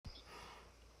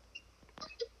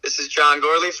This is John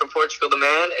Gorley from Portugal the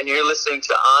Man, and you're listening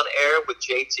to On Air with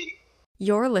JT.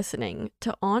 You're listening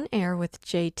to On Air with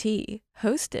JT,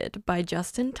 hosted by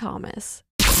Justin Thomas.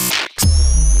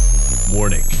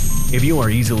 Warning. If you are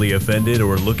easily offended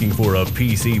or looking for a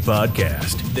PC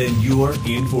podcast, then you are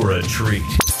in for a treat.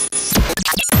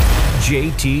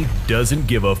 JT doesn't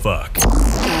give a fuck.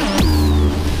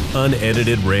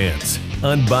 Unedited rants,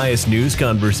 unbiased news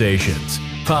conversations,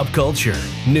 pop culture,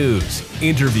 news,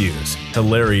 interviews,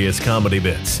 hilarious comedy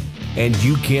bits, and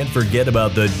you can't forget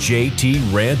about the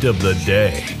JT Rant of the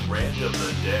Day.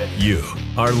 You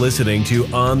are listening to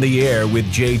On the Air with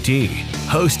JT,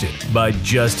 hosted by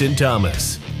Justin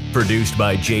Thomas. Produced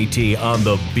by JT on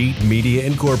The Beat Media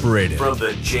Incorporated. From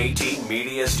the JT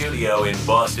Media Studio in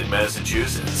Boston,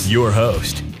 Massachusetts. Your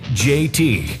host,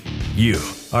 JT. You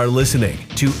are listening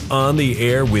to On the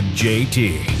Air with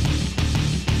JT.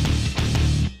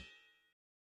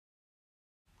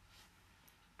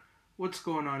 What's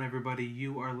going on, everybody?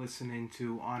 You are listening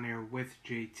to On Air with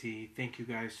JT. Thank you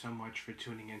guys so much for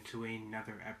tuning in to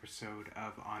another episode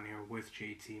of On Air with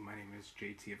JT. My name is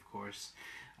JT, of course.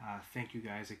 Thank you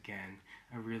guys again.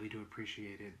 I really do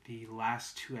appreciate it. The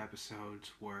last two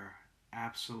episodes were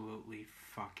absolutely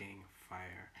fucking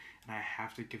fire. And I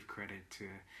have to give credit to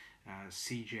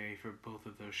CJ for both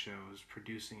of those shows,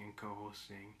 producing and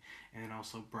co-hosting, and then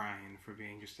also Brian for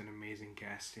being just an amazing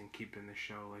guest and keeping the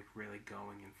show like really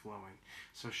going and flowing.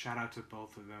 So shout out to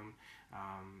both of them.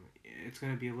 It's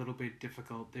going to be a little bit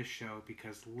difficult this show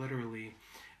because literally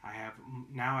I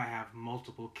have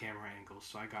multiple camera angles.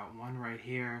 So I got one right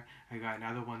here, I got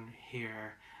another one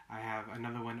here, I have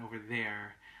another one over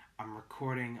there. I'm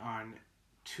recording on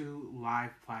two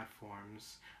live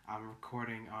platforms. I'm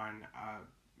recording on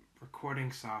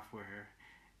recording software,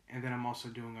 and then I'm also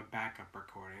doing a backup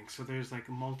recording. So there's like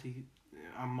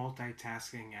I'm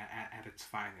multitasking at its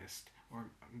finest, or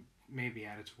maybe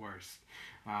at its worst,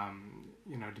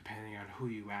 depending on who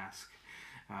you ask.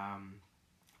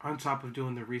 On top of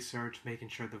doing the research, making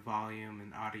sure the volume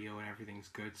and audio and everything's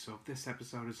good. So if this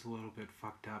episode is a little bit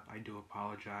fucked up, I do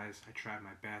apologize. I tried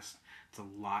my best. It's a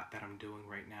lot that I'm doing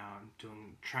right now.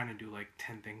 I'm trying to do like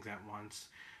 10 things at once,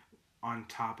 on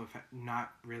top of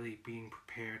not really being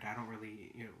prepared. I don't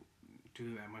really,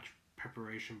 do that much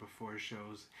preparation before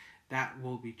shows. That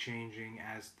will be changing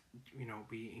as,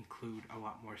 we include a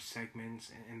lot more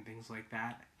segments and things like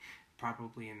that.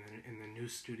 Probably in the new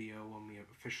studio when we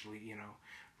officially,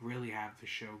 really have the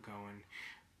show going.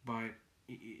 But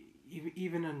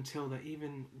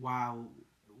even while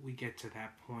we get to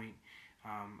that point,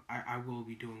 I will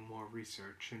be doing more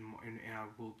research and I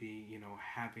will be,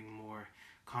 having more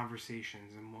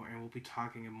conversations and we'll be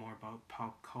talking more about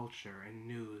pop culture and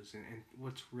news and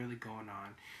what's really going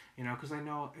on, because I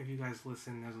know if you guys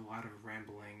listen, there's a lot of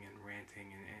rambling and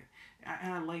ranting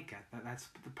and I like it. That's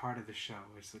the part of the show.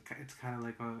 It's kind of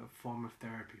like a form of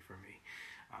therapy for me.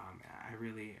 I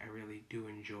really do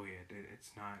enjoy it.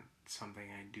 It's not something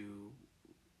I do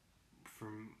for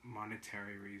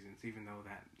monetary reasons, even though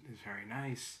that is very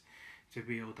nice to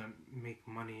be able to make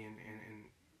money and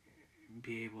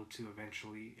be able to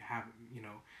eventually have,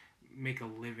 make a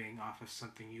living off of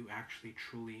something you actually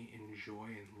truly enjoy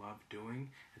and love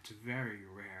doing. It's very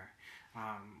rare.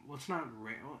 Well, it's not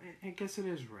rare. Well, I guess it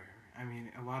is rare. I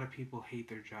mean, a lot of people hate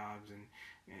their jobs, and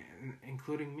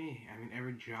including me. I mean,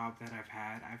 every job that I've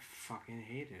had, I've fucking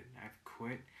hated. I've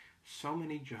quit so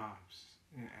many jobs.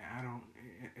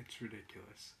 It's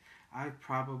ridiculous. And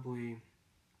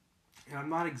I'm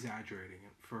not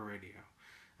exaggerating for radio.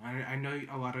 I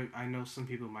know some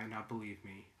people might not believe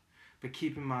me, but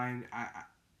keep in mind,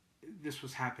 this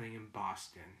was happening in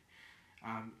Boston,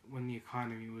 when the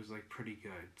economy was like pretty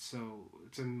good. So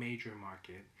it's a major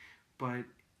market, but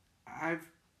I've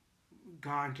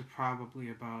gone to probably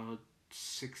about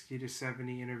 60 to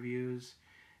 70 interviews,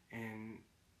 and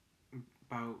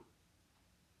about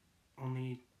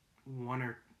only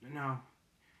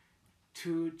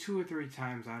two or three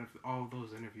times out of all of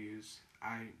those interviews,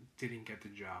 I didn't get the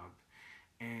job.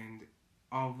 And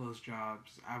all of those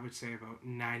jobs, I would say about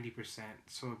 90%,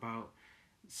 so about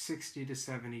 60 to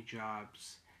 70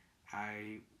 jobs,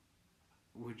 I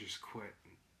would just quit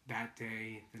that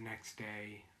day, the next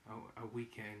day, a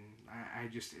weekend.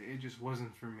 It just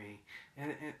wasn't for me.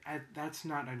 And that's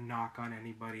not a knock on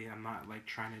anybody. I'm not like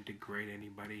trying to degrade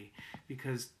anybody,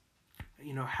 because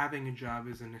having a job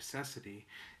is a necessity,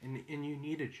 and you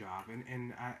need a job,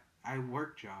 and I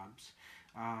work jobs,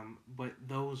 but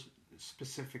those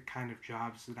specific kind of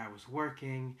jobs that I was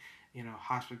working,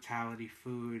 hospitality,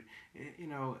 food,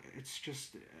 it's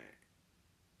just,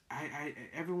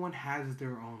 everyone has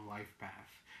their own life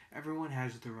path, everyone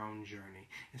has their own journey.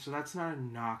 And so that's not a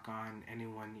knock on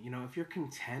anyone. You know, if you're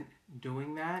content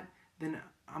doing that, then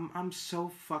I'm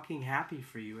so fucking happy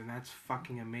for you, and that's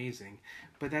fucking amazing.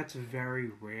 But that's very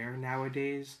rare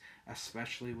nowadays,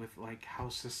 especially with like how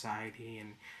society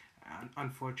and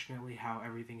unfortunately how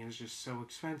everything is just so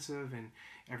expensive, and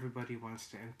everybody wants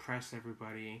to impress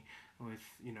everybody with,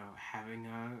 you know, having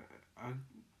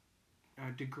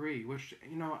a degree, which,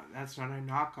 you know, that's not a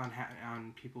knock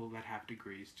on people that have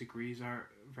degrees. Degrees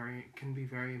can be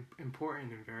very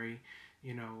important and very,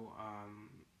 you know,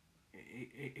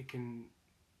 it can,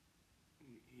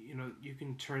 you know, you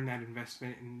can turn that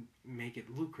investment and make it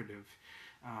lucrative,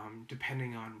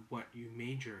 depending on what you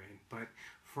major in. But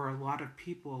for a lot of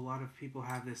people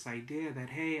have this idea that,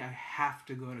 hey, I have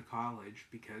to go to college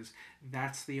because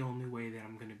that's the only way that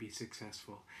I'm going to be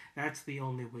successful. That's the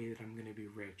only way that I'm going to be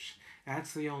rich.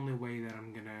 That's the only way that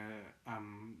I'm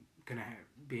gonna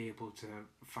be able to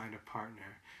find a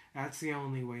partner. That's the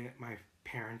only way that my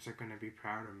parents are going to be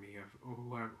proud of me,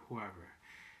 or whoever.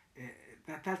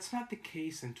 That's not the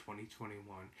case in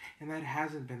 2021, and that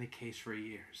hasn't been the case for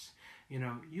years. You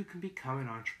know, you can become an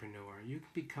entrepreneur, you can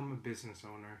become a business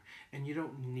owner, and you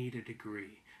don't need a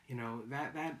degree. You know,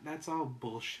 that's all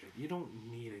bullshit. You don't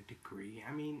need a degree.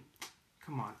 I mean,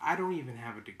 come on, I don't even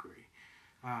have a degree.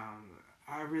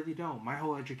 I really don't. My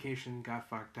whole education got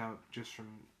fucked up just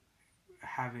from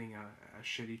having a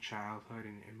shitty childhood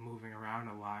and moving around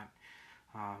a lot.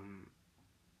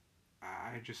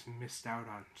 I just missed out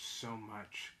on so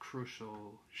much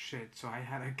crucial shit, so I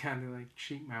had to kind of like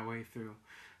cheat my way through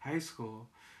high school.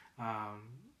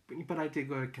 But I did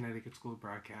go to Connecticut School of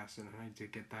Broadcasting, and I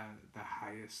did get the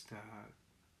highest,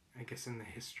 I guess in the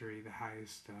history, the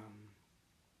highest,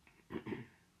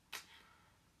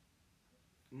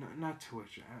 not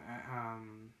tuition,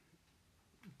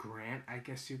 grant, I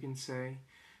guess you can say.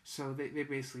 So they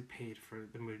basically paid for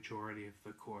the majority of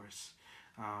the course.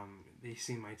 They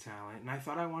see my talent, and I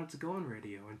thought I wanted to go on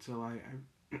radio until I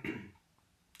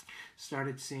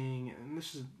started seeing, and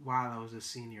this is while I was a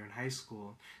senior in high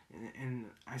school,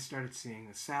 and I started seeing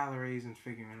the salaries and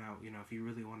figuring out, you know, if you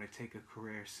really want to take a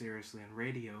career seriously in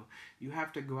radio, you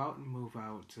have to go out and move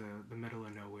out to the middle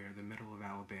of nowhere, the middle of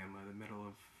Alabama, the middle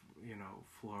of, you know,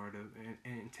 Florida,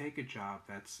 and take a job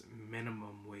that's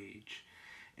minimum wage.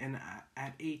 And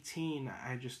at 18,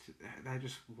 that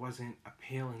just wasn't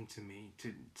appealing to me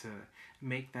to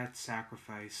make that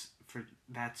sacrifice for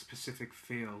that specific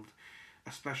field,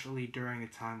 especially during a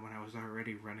time when I was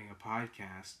already running a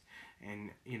podcast and,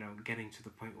 you know, getting to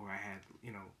the point where I had,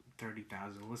 you know,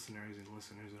 30,000 listeners and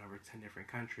listeners in over 10 different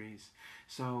countries.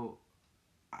 So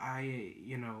I,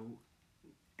 you know,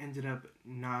 ended up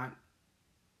not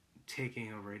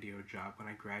taking a radio job when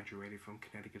I graduated from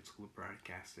Connecticut School of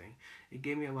Broadcasting. It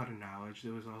gave me a lot of knowledge.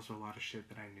 There was also a lot of shit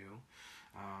that I knew.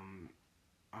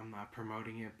 I'm not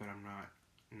promoting it, but I'm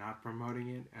not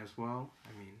promoting it as well.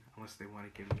 I mean, unless they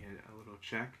want to give me a little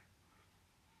check.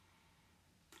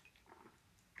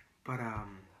 But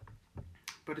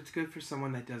it's good for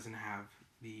someone that doesn't have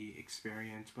the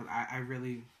experience. But I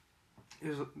really,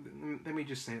 let me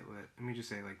just say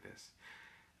it like this.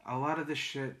 A lot of the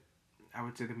shit, I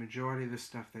would say the majority of the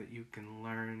stuff that you can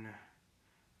learn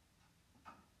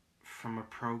from a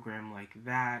program like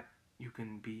that, you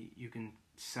can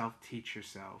self-teach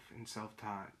yourself and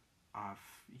self-taught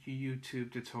off YouTube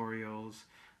tutorials,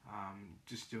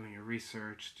 just doing your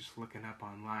research, just looking up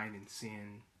online and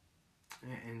seeing,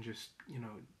 and just, you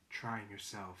know, trying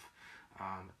yourself.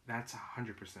 That's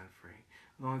 100% free.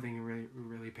 The only thing you're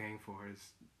really paying for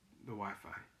is the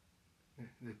Wi-Fi,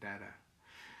 the data.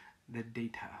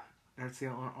 That's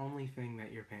the only thing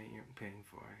that you're paying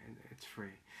for. It's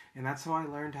free. And that's how I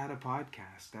learned how to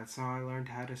podcast. That's how I learned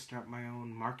how to start my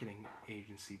own marketing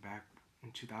agency back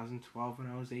in 2012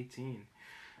 when I was 18.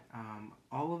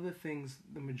 All of the things,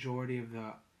 the majority of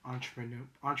the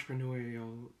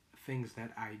entrepreneurial things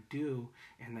that I do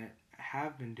and that I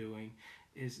have been doing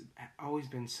is always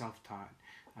been self-taught.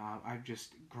 I've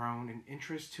just grown an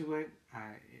interest to it.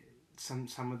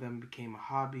 Some of them became a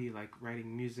hobby, like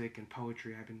writing music and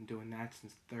poetry. I've been doing that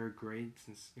since 3rd grade,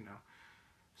 since,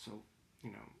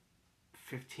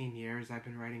 15 years I've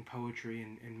been writing poetry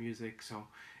and music, so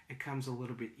it comes a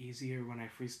little bit easier when I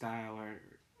freestyle or,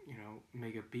 you know,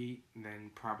 make a beat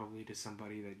than probably to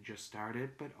somebody that just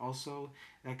started. But also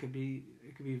it could be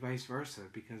vice versa,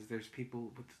 because there's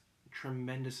people with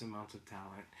tremendous amounts of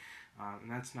talent, and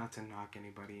that's not to knock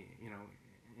anybody, you know,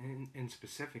 in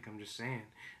specific, I'm just saying,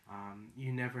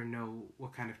 you never know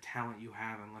what kind of talent you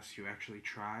have unless you actually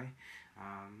try.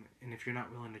 And if you're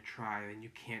not willing to try, then you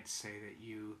can't say that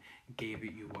you gave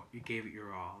it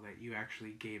your all, that you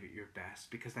actually gave it your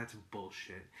best, because that's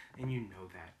bullshit, and you know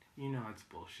that. You know it's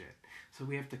bullshit. So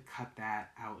we have to cut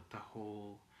that out, the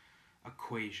whole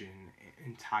equation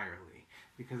entirely,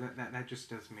 because that just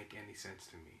doesn't make any sense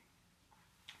to me.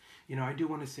 You know, I do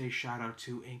want to say shout out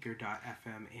to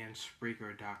Anchor.fm and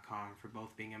Spreaker.com for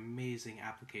both being amazing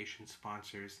application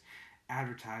sponsors,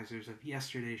 advertisers of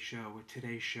yesterday's show,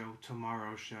 today's show,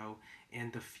 tomorrow's show,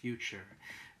 and the future.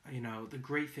 You know, the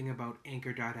great thing about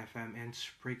Anchor.fm and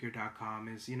Spreaker.com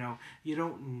is, you know, you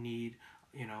don't need,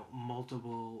 you know,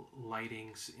 multiple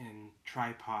lightings and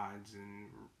tripods and,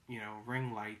 you know,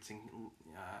 ring lights and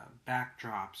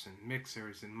backdrops and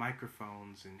mixers and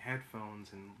microphones and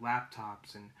headphones and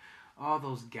laptops and all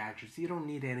those gadgets. You don't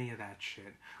need any of that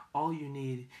shit. All you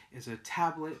need is a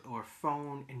tablet or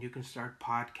phone, and you can start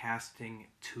podcasting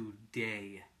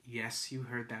today. Yes, you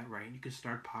heard that right. You can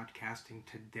start podcasting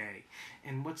today.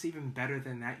 And what's even better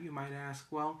than that, you might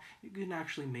ask? Well, you can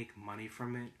actually make money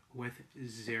from it with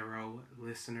 0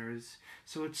 listeners.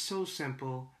 So it's so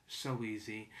simple, so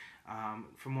easy.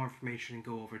 For more information,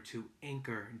 go over to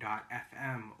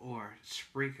Anchor.fm or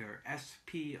Spreaker,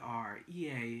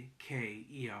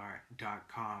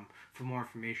 SPREAKER.com for more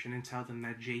information, and tell them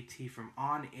that JT from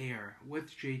On Air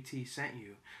with JT sent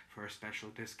you for a special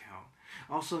discount.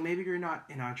 Also, maybe you're not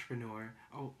an entrepreneur.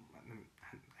 Oh,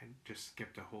 I just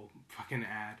skipped a whole fucking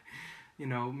ad. You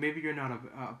know, maybe you're not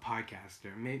a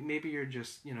podcaster. Maybe you're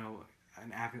just, you know,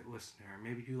 an avid listener.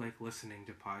 Maybe you like listening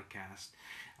to podcasts,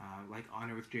 like On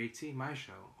Air with JT, my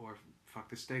show, or Fuck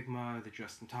the Stigma, the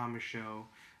Justin Thomas Show,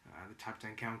 the Top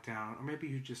 10 Countdown, or maybe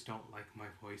you just don't like my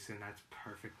voice, and that's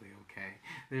perfectly okay.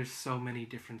 There's so many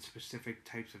different specific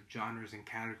types of genres and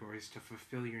categories to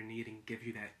fulfill your need and give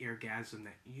you that eargasm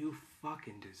that you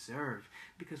fucking deserve,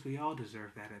 because we all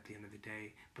deserve that at the end of the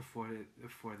day, before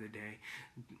the day,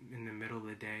 in the middle of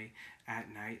the day,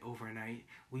 at night, overnight.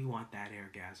 We want that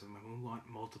eargasm, and we want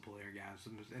multiple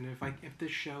orgasms. And if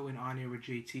this show and On Air with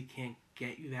JT can't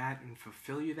get you that and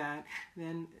fulfill you that,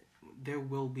 then there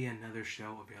will be another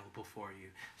show available for you.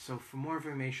 So for more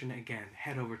information, again,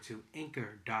 head over to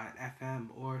Anchor.fm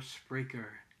or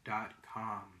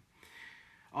Spreaker.com.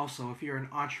 Also, if you're an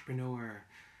entrepreneur,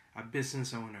 a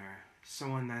business owner,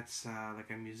 someone that's like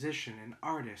a musician, an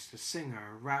artist, a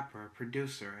singer, a rapper, a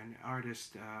producer, an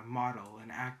artist, model,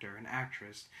 an actor, an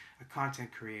actress, a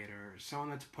content creator, someone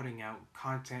that's putting out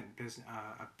content,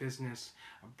 a business,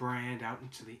 a brand out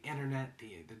into the internet,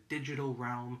 the digital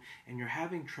realm, and you're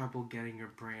having trouble getting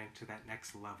your brand to that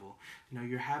next level. You know,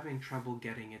 you're having trouble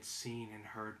getting it seen and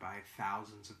heard by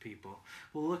thousands of people.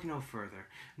 Well, look no further.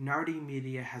 Nardi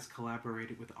Media has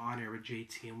collaborated with On Air with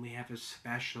JT, and we have a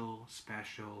special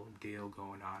deal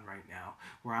going on right now,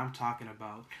 where I'm talking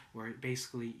about where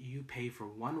basically you pay for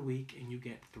 1 week and you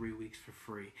get 3 weeks for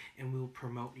free, and we'll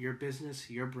promote your business,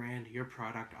 your brand, your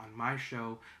product on my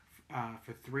show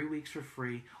for 3 weeks for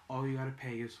free. All you gotta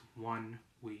pay is 1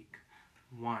 week.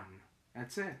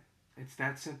 That's it. It's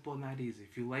that simple and that easy.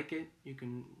 If you like it, you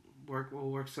can we'll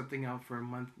work something out for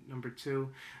month number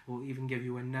 2. We'll even give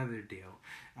you another deal.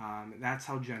 That's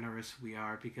how generous we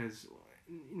are, because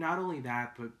not only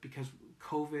that, but because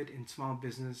COVID and small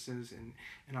businesses and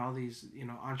all these, you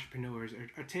know, entrepreneurs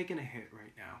are taking a hit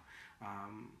right now.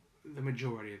 The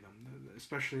majority of them,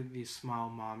 especially these small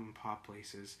mom and pop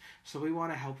places. So we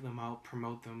want to help them out,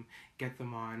 promote them, get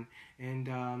them on, and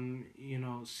you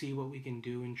know, see what we can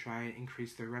do and try and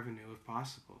increase their revenue if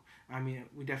possible. I mean,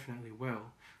 we definitely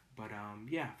will. But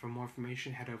yeah, for more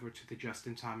information, head over to the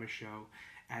Justin Thomas Show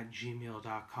at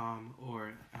gmail.com,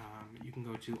 or you can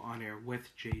go to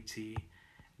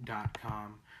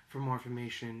onairwithjt.com. For more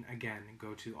information, again,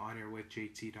 go to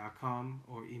onairwithjt.com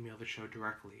or email the show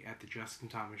directly at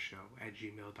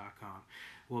thejustinthomasshow@gmail.com.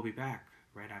 We'll be back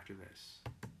right after this.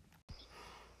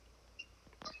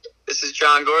 This is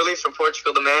John Gorley from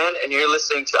Portugal the Man, and you're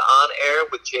listening to On Air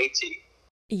with JT.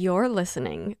 You're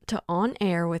listening to On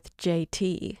Air with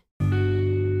JT.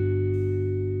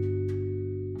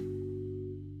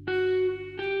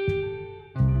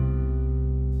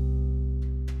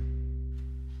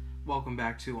 Welcome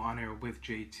back to On Air with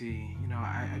JT. You know,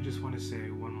 I just want to say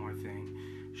one more thing.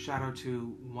 Shout out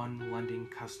to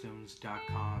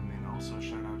OneLondonCustoms.com, and also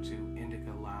shout out to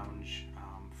Indica Lounge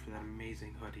for that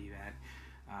amazing hoodie that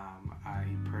I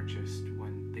purchased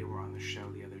when they were on the show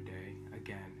the other day.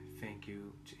 Again, thank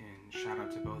you and shout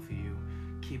out to both of you.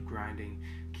 Keep grinding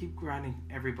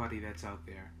everybody that's out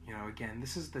there. Again,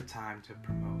 this is the time to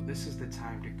promote. This is the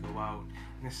time to go out,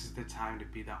 and this is the time to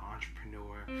be the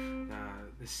entrepreneur,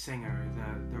 the singer,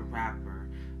 the rapper,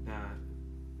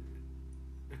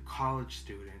 the college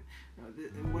student,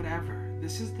 whatever.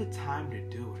 This is the time to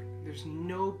do it. There's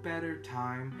no better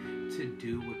time to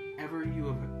do whatever you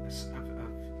have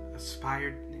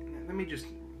aspired. Let me just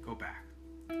go back.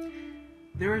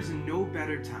 There is no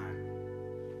better time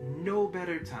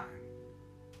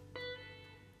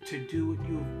to do what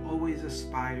you've always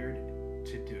aspired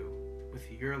to do with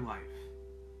your life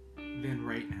than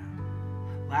right now.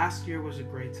 Last year was a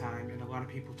great time, and a lot of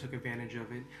people took advantage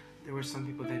of it. There were some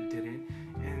people that didn't,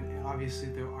 and obviously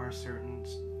there are certain,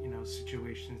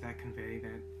 situations that convey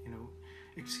that,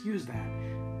 excuse that.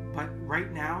 But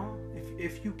right now,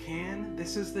 if you can,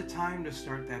 this is the time to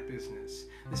start that business.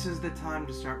 This is the time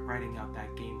to start writing out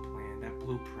that game plan, that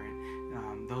blueprint,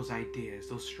 those ideas,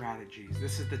 those strategies.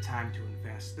 This is the time to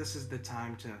invest. This is the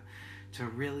time to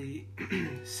really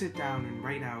sit down and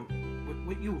write out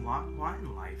what you want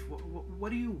in life. What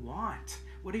do you want?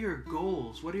 What are your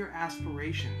goals? What are your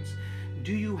aspirations?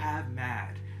 Do you have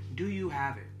MAD? Do you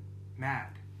have it?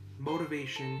 MAD.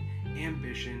 Motivation,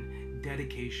 ambition,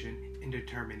 dedication, and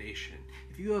determination.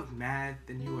 If you have MAD,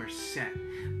 then you are set.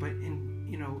 But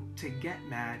to get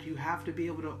MAD, you have to be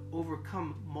able to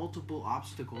overcome multiple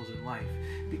obstacles in life,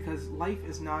 because life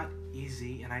is not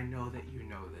easy, and I know that you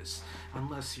know this,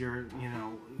 unless you're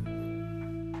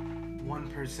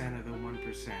 1% of the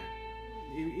 1%,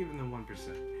 even the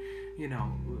 1%.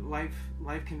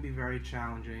 Life can be very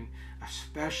challenging,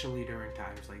 especially during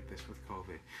times like this with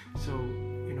COVID. So,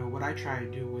 what I try to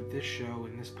do with this show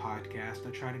and this podcast,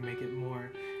 I try to make it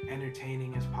more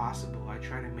entertaining as possible. I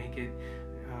try to make it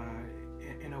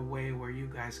in a way where you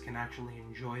guys can actually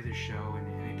enjoy the show, and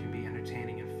it can be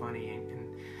entertaining and funny,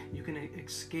 and you can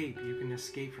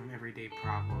escape from everyday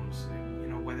problems,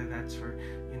 whether that's for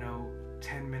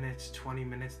 10 minutes, 20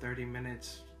 minutes, 30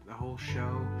 minutes, the whole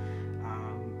show.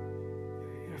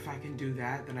 If I can do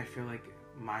that, then I feel like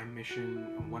my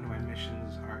mission, one of my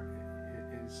missions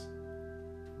is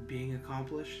being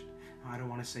accomplished. I don't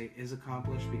want to say is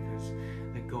accomplished, because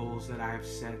the goals that I have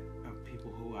set of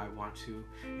people who I want to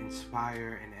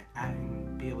inspire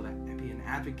and be able to be an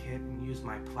advocate and use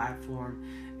my platform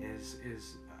is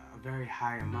a very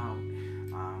high amount,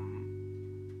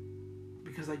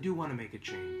 because I do want to make a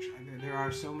change. There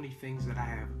are so many things that I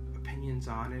have opinions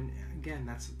on, and again,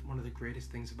 that's one of the greatest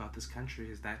things about this country,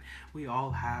 is that we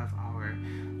all have our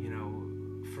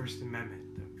First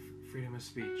Amendment, the freedom of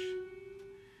speech,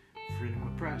 freedom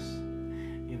of press.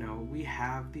 We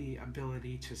have the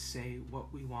ability to say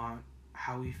what we want,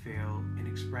 how we feel, and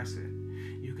express it.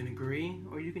 You can agree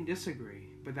or you can disagree,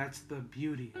 but that's the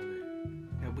beauty of it,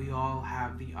 that we all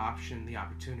have the option, the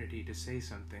opportunity to say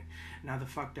something. Now, the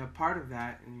fucked up part of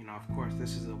that, and of course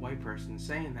this is a white person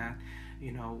saying that,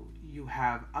 you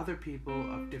have other people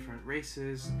of different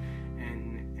races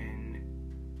and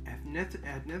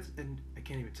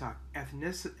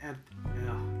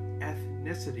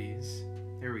ethnicities.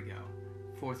 There we go.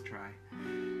 Fourth try.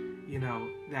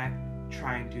 That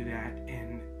try and do that,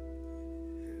 and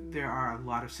there are a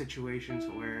lot of situations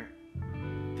where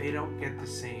they don't get the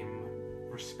same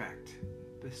respect,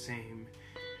 the same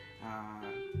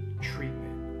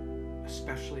treatment,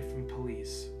 especially from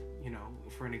police.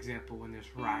 For an example, when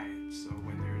there's riots, or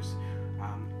when there's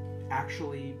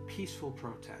actually peaceful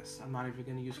protests. I'm not even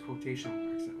going to use quotation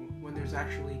marks. When there's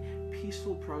actually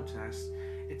peaceful protests,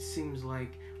 it seems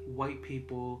like white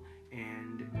people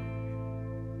and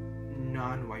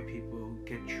non-white people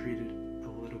get treated a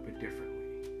little bit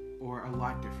differently, or a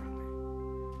lot differently.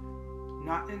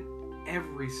 Not in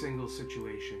every single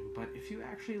situation, but if you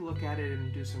actually look at it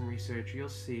and do some research, you'll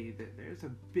see that there's a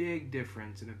big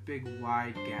difference and a big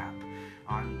wide gap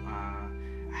on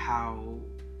how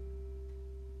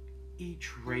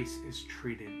each race is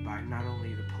treated by not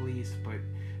only the police, but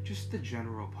just the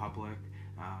general public.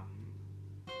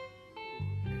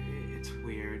 It's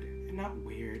weird. Not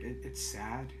weird, it's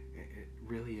sad. It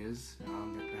really is.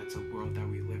 That's a world that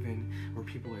we live in, where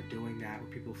people are doing that, where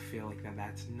people feel like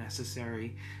that's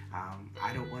necessary.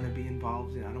 I don't want to be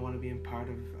involved in, I don't want to be a part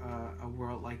of a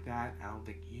world like that. I don't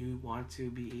think you want to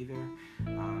be either,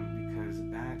 because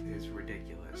that is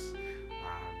ridiculous.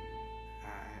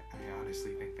 I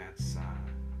honestly think that's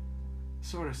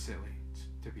sort of silly,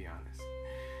 to be honest.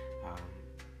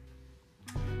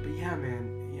 But yeah,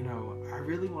 man, I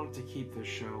really wanted to keep this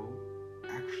show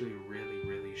actually really,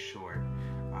 really short.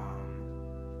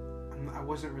 I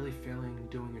wasn't really feeling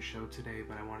doing a show today,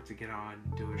 but I wanted to get on,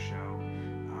 do a show.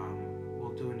 We'll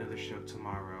we'll do another show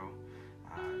tomorrow.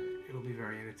 It'll be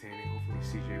very entertaining.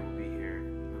 Hopefully CJ will be here.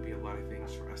 There'll be a lot of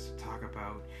things for us to talk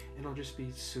about, and it'll just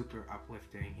be super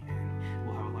uplifting, and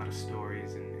we'll have a lot of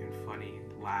stories and funny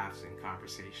laughs and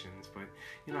conversations. But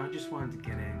I just wanted to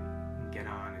get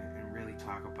on and really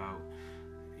talk about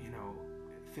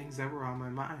things that were on my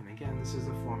mind. Again, this is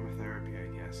a form of therapy, I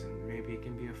guess, and maybe it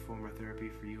can be a form of therapy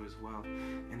for you as well.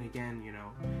 And again,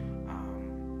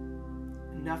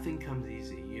 nothing comes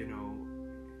easy,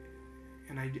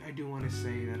 and I do want to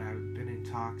say that I've been in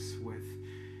talks with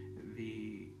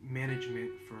the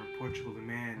management for Portugal the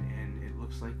Man, and it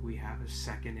looks like we have a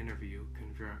second interview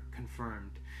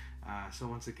confirmed. So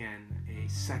once again, a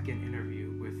second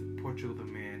interview with Portugal the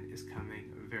Man is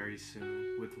coming very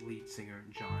soon with lead singer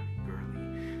John Gurley.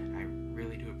 I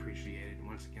really do appreciate it. And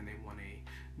once again, they won a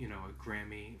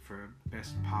Grammy for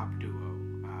Best Pop Duo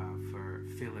for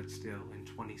Feel It Still in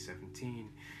 2017,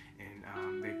 and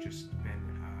they've just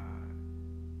been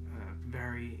a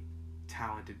very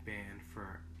talented band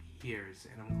for years,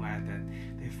 and I'm glad that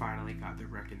they finally got the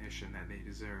recognition that they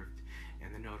deserved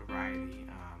and the notoriety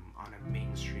on a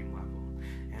mainstream level.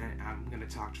 And I'm going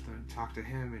to talk to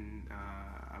him and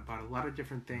about a lot of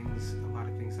different things, a lot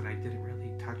of things that I didn't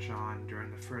really touch on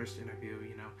during the first interview.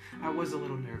 I was a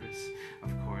little nervous,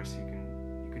 of course. You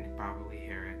can probably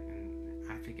hear it, and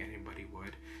I think anybody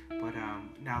would. But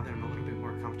now that I'm a little bit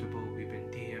more comfortable, we've been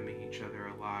DMing each other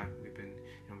a lot. We've been,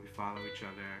 we follow each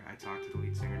other. I talked to the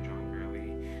lead singer John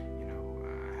Gurley. I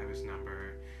have his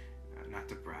number, not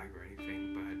to brag or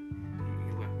anything, but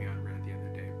he left me on red the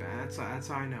other day. But that's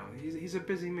how I know he's a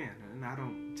busy man, and I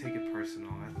don't take it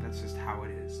personal. That's just how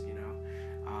it is,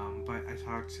 But I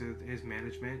talked to his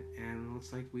management, and it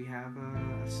looks like we have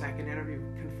a second interview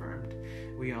confirmed.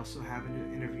 We also have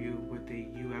an interview with a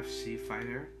UFC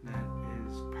fighter that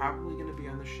is probably going to be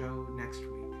on the show next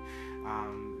week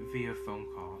via phone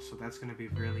call. So that's going to be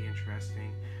really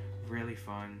interesting, really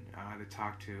fun to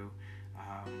talk to.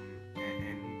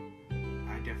 And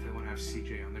I definitely want to have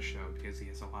CJ on the show because he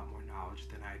has a lot more knowledge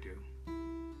than I do.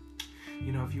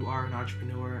 If you are an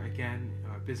entrepreneur, again,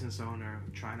 a business owner,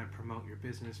 trying to promote your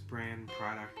business, brand,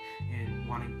 product, and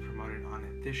wanting to promote it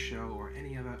on this show or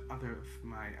any other of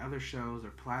my other shows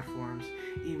or platforms,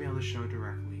 email the show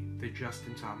directly,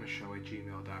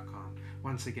 thejustinthomasshow@gmail.com.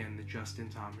 Once again,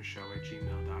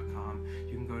 thejustinthomasshow@gmail.com.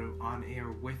 You can go to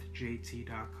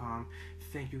onairwithjt.com.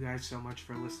 Thank you guys so much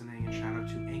for listening, and shout out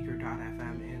to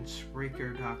Anchor.fm and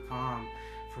Spreaker.com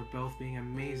for both being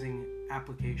amazing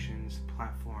applications,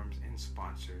 platforms, and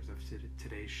sponsors of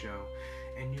today's show.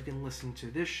 And you can listen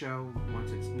to this show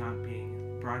once it's not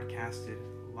being broadcasted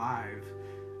live.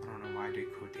 I don't know why I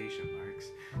did quotation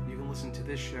marks. You can listen to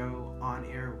this show on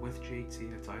air with JT.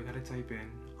 That's all you gotta type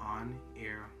in, on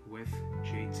air with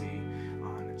JT,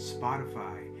 on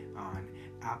Spotify, on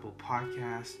Apple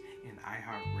Podcasts, and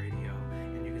iHeartRadio.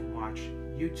 And you can watch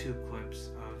YouTube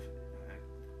clips of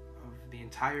the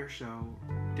entire show,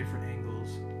 different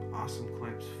angles, awesome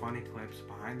clips, funny clips,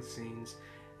 behind the scenes.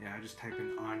 Yeah, just type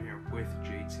in On Air with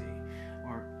JT,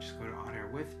 or just go to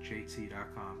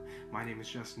onairwithjt.com. My name is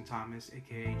Justin Thomas,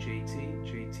 aka JT,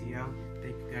 JTL.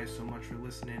 Thank you guys so much for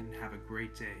listening, and have a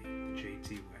great day the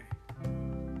JT way.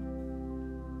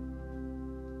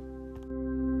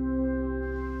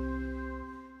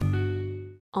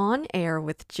 On Air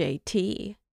with JT.